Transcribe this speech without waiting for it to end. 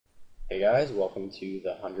Hey guys, welcome to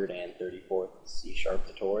the 134th C#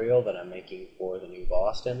 tutorial that I'm making for the new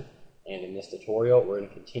Boston. And in this tutorial, we're going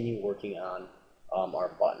to continue working on our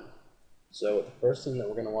button. So the first thing that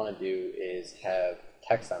we're going to want to do is have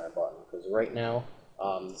text on our button, because right now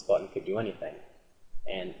this button could do anything,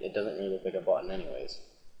 and it doesn't really look like a button anyways.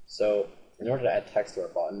 So in order to add text to our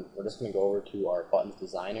button, we're just going to go over to our buttons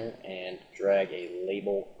designer and drag a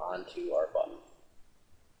label onto our button.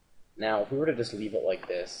 Now, if we were to just leave it like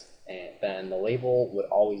this, then the label would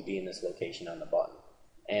always be in this location on the button,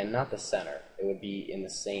 and not the center. It would be in the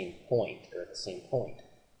same point, or at the same point.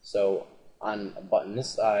 So on a button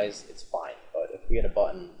this size, it's fine, but if we had a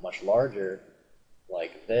button much larger,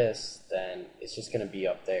 like this, then it's just going to be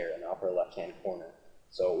up there in the upper left-hand corner.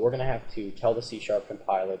 So we're going to have to tell the C#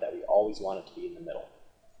 compiler that we always want it to be in the middle.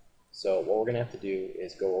 So what we're going to have to do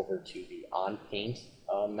is go over to the onPaint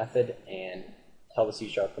method and tell the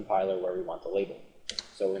C# compiler where we want the label.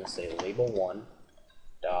 So we're going to say label1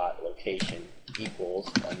 dot location equals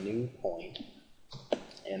a new point,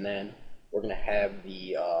 and then we're going to have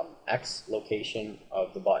the X location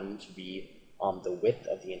of the button to be the width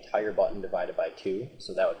of the entire button divided by 2.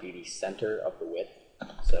 So that would be the center of the width.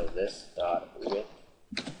 So this dot width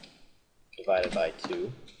divided by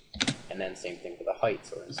 2, and then same thing for the height.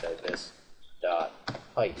 So we're going to say this dot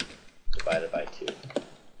height divided by 2.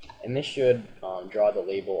 And this should draw the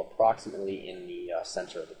label approximately in the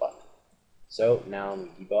center of the button. So now when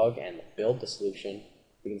we debug and build the solution,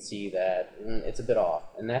 we can see that it's a bit off.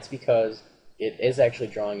 And that's because it is actually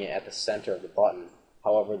drawing it at the center of the button.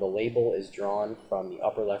 However, the label is drawn from the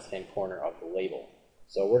upper left-hand corner of the label.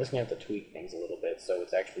 So we're just going to have to tweak things a little bit so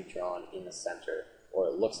it's actually drawn in the center, or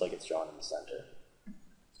it looks like it's drawn in the center.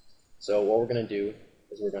 So what we're going to do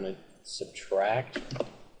is we're going to subtract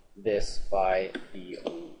this by the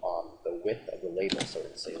width of the label. So we're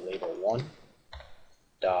going to say label1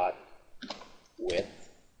 dot width,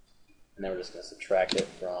 and then we're just going to subtract it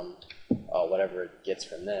from whatever it gets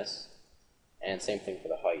from this, and same thing for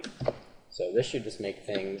the height. So this should just make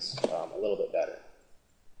things a little bit better.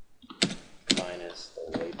 Minus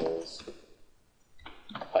the label's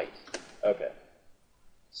height. Okay.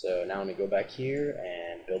 So now when we go back here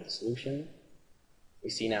and build the solution,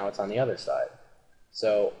 we see now it's on the other side.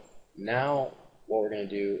 So now what we're going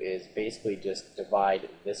to do is basically just divide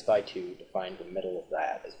this by 2 to find the middle of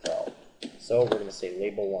that as well. So we're going to say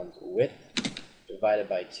label1's width divided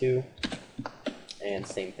by 2, and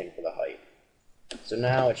same thing for the height. So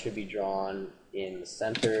now it should be drawn in the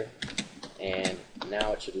center, and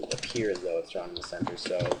now it should appear as though it's drawn in the center,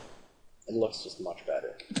 so it looks just much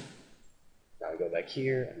better. Now we go back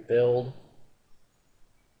here and build.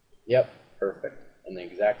 Yep, perfect, in the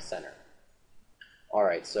exact center.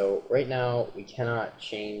 Alright, so right now we cannot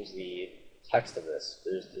change the text of this.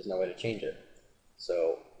 There's no way to change it.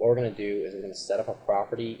 So what we're going to do is we're going to set up a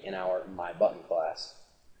property in our myButton class.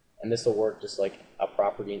 And this will work just like a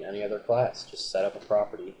property in any other class. Just set up a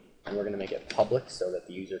property, and we're going to make it public so that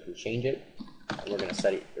the user can change it. And we're going to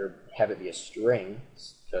set it, or have it be a string,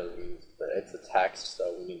 because it's a text,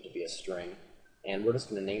 so we need it to be a string. And we're just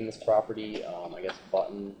going to name this property, I guess,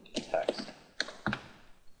 button text.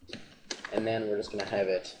 And then we're just going to have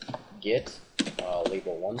it get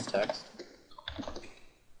label1's text.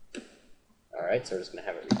 Alright, so we're just going to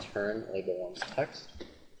have it return label1's text.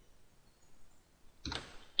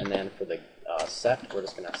 And then for the set, we're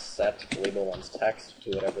just going to set label1's text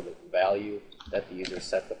to whatever the value that the user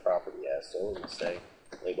set the property as. So we're going to say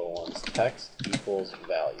label1's text equals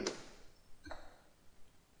value.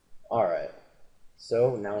 Alright,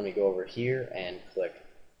 so now when we go over here and click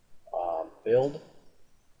build,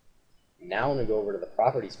 now when we go over to the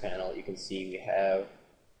properties panel, you can see we have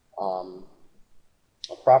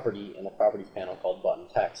a property in the properties panel called button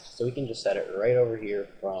text. So we can just set it right over here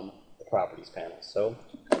from the properties panel. So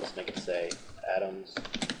I'll just make it say Adams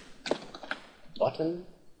button,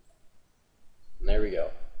 and there we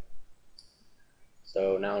go.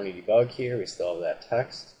 So now when we debug here, we still have that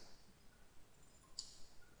text.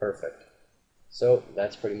 Perfect. So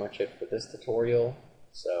that's pretty much it for this tutorial.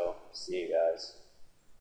 So see you guys.